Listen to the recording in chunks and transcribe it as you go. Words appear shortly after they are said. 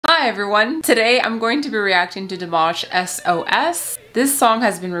Hi everyone! Today I'm going to be reacting to Dimash S.O.S. This song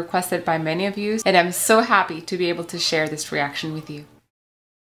has been requested by many of you and I'm so happy to be able to share this reaction with you.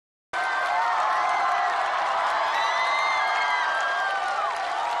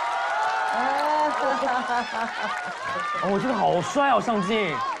 我觉得好帅哦，上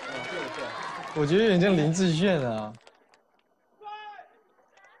镜。我觉得有点像林志炫啊。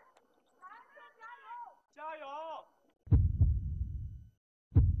加油！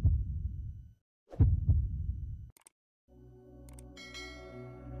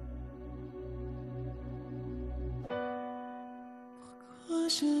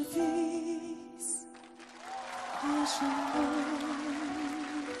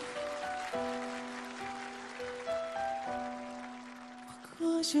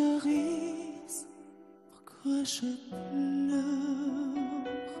 Pourquoi je ris, pourquoi je pleure.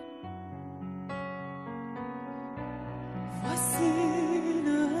 Voici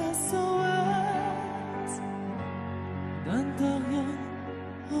le S.O.S d'un terrien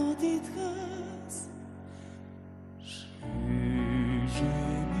en détresse. J'ai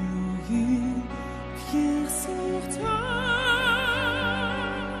mûri, pierre sur terre.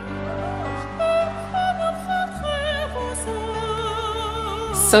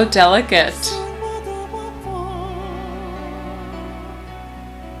 So delicate.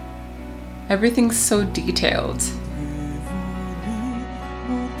 Everything's so detailed.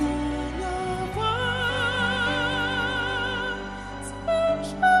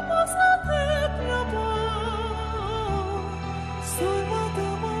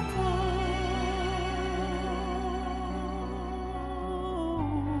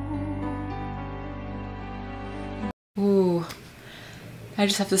 Ooh. I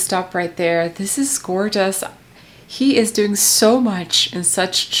just have to stop right there. This is gorgeous. He is doing so much in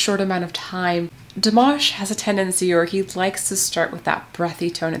such a short amount of time. Dimash has a tendency, or he likes to start with that breathy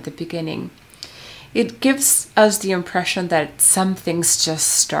tone at the beginning. It gives us the impression that something's just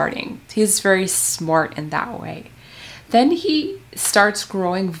starting. He's very smart in that way. Then he starts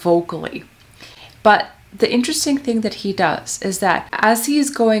growing vocally. But the interesting thing that he does is that as he's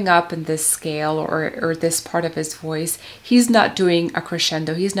going up in this scale or this part of his voice, he's not doing a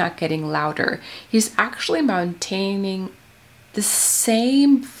crescendo, he's not getting louder. He's actually maintaining the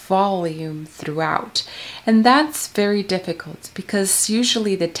same volume throughout. And that's very difficult because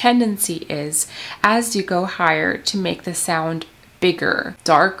usually the tendency is as you go higher to make the sound bigger,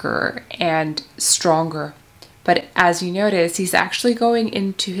 darker, and stronger. But as you notice, he's actually going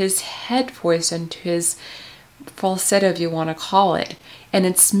into his head voice, into his falsetto, if you want to call it, and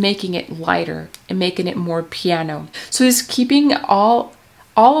it's making it lighter and making it more piano. So he's keeping all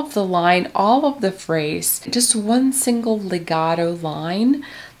of the line, all of the phrase, just one single legato line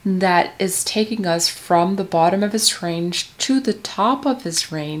that is taking us from the bottom of his range to the top of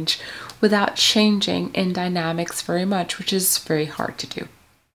his range without changing in dynamics very much, which is very hard to do.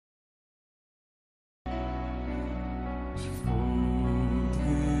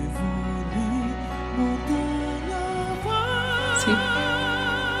 See?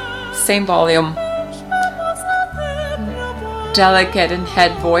 Same volume. Delicate in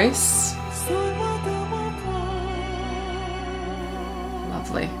head voice.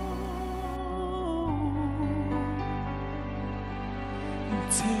 Lovely.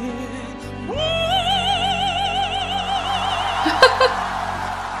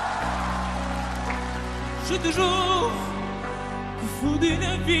 J'ai toujours fou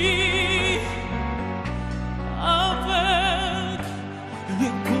d'une vie avec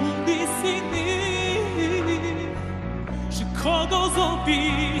les conditionnés. Je crois dans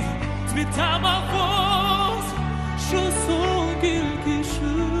envie, tu es à ma force. Je sens quelque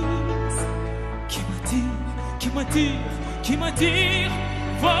chose qui m'attire,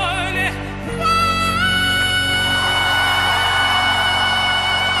 voler.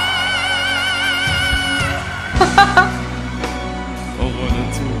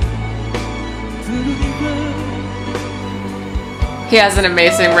 He has an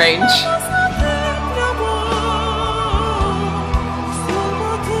amazing range.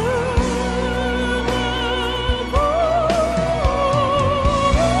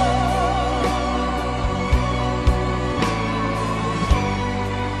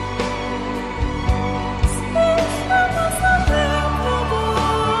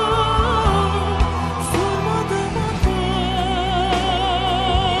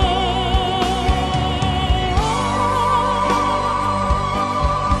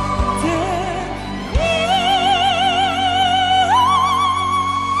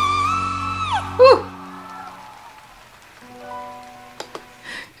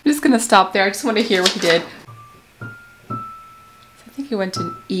 I'm just gonna stop there. I just want to hear what he did. I think He went to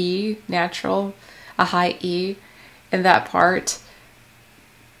an E, natural, a high E in that part.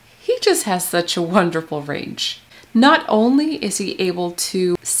 He just has such a wonderful range. Not only is he able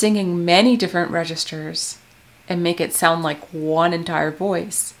to sing in many different registers and make it sound like one entire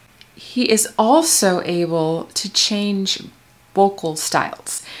voice, he is also able to change vocal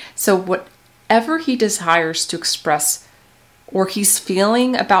styles. So whatever he desires to express or he's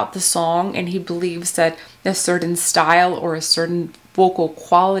feeling about the song and he believes that a certain style or a certain vocal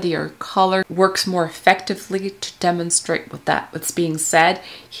quality or color works more effectively to demonstrate what's being said,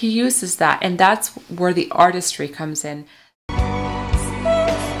 he uses that, and that's where the artistry comes in.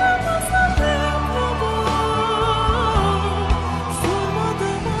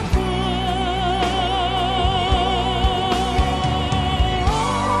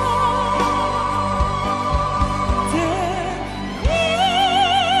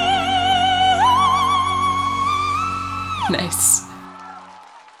 Nice.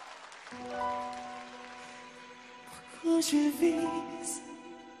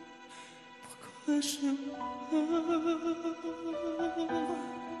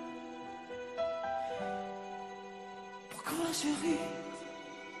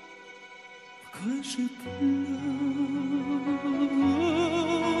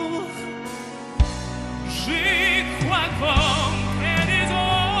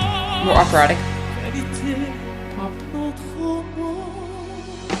 More operatic. Pop.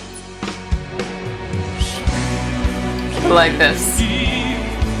 I like this.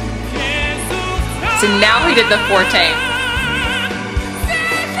 So now he did the forte.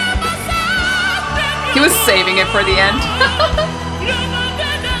 He was saving it for the end.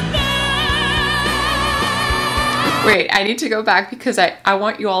 Wait, I need to go back because I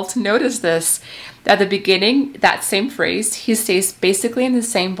want you all to notice this. At the beginning, that same phrase, he stays basically in the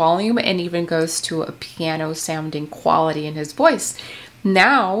same volume and even goes to a piano sounding quality in his voice.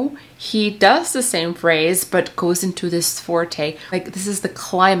 Now he does the same phrase but goes into this forte. Like, this is the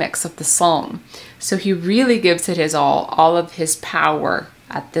climax of the song. So he really gives it his all of his power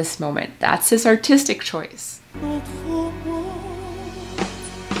at this moment. That's his artistic choice.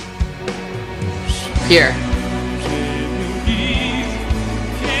 Here.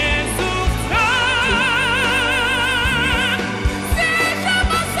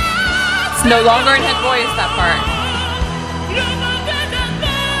 It's no longer in head voice, that part.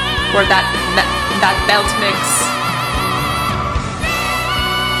 Or that belt mix.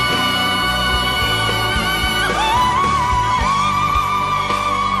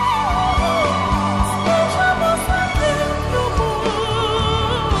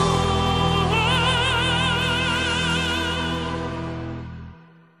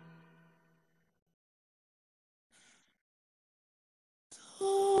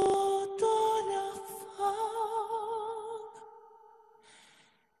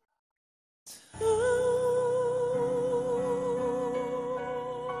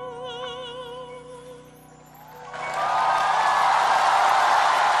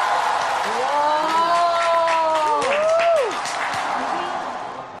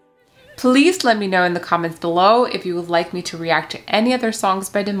 Please let me know in the comments below if you would like me to react to any other songs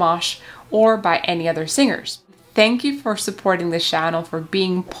by Dimash or by any other singers. Thank you for supporting this channel, for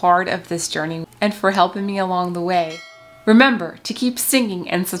being part of this journey, and for helping me along the way. Remember to keep singing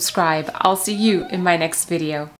and subscribe. I'll see you in my next video.